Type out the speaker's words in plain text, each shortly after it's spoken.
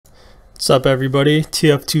What's up, everybody?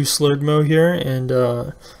 TF2 Slurgmo here,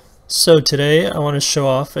 and so today I want to show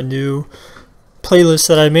off a new playlist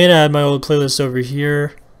that I made. I had my old playlist over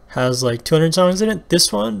here, has like 200 songs in it.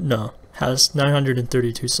 This one, no, has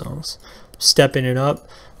 932 songs. Stepping it up.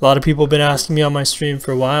 A lot of people have been asking me on my stream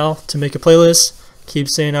for a while to make a playlist. Keep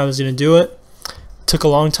saying I was going to do it. Took a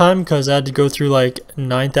long time because I had to go through like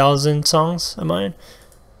 9,000 songs of mine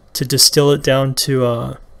to distill it down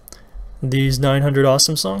to these 900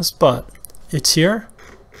 awesome songs, but it's here,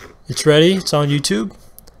 it's ready, it's on YouTube.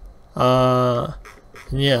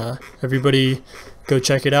 Yeah, everybody go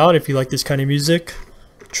check it out if you like this kind of music.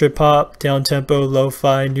 Trip hop, down tempo,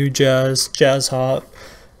 lo-fi, new jazz, jazz hop,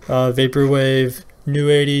 vaporwave, new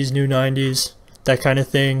 80s, new 90s, that kind of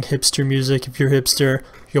thing. Hipster music. If you're hipster,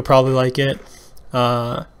 you'll probably like it.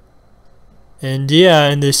 And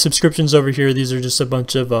yeah, and the subscriptions over here, these are just a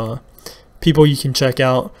bunch of people you can check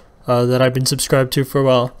out that I've been subscribed to for a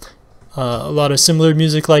while. A lot of similar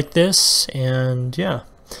music like this, and yeah,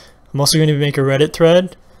 I'm also going to make a Reddit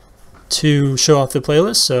thread to show off the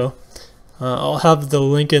playlist, so I'll have the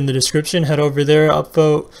link in the description. Head over there,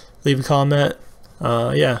 upvote, leave a comment.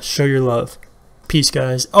 Yeah, show your love. Peace,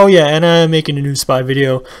 guys. Oh yeah, and I'm making a new spy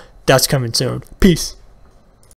video that's coming soon. Peace.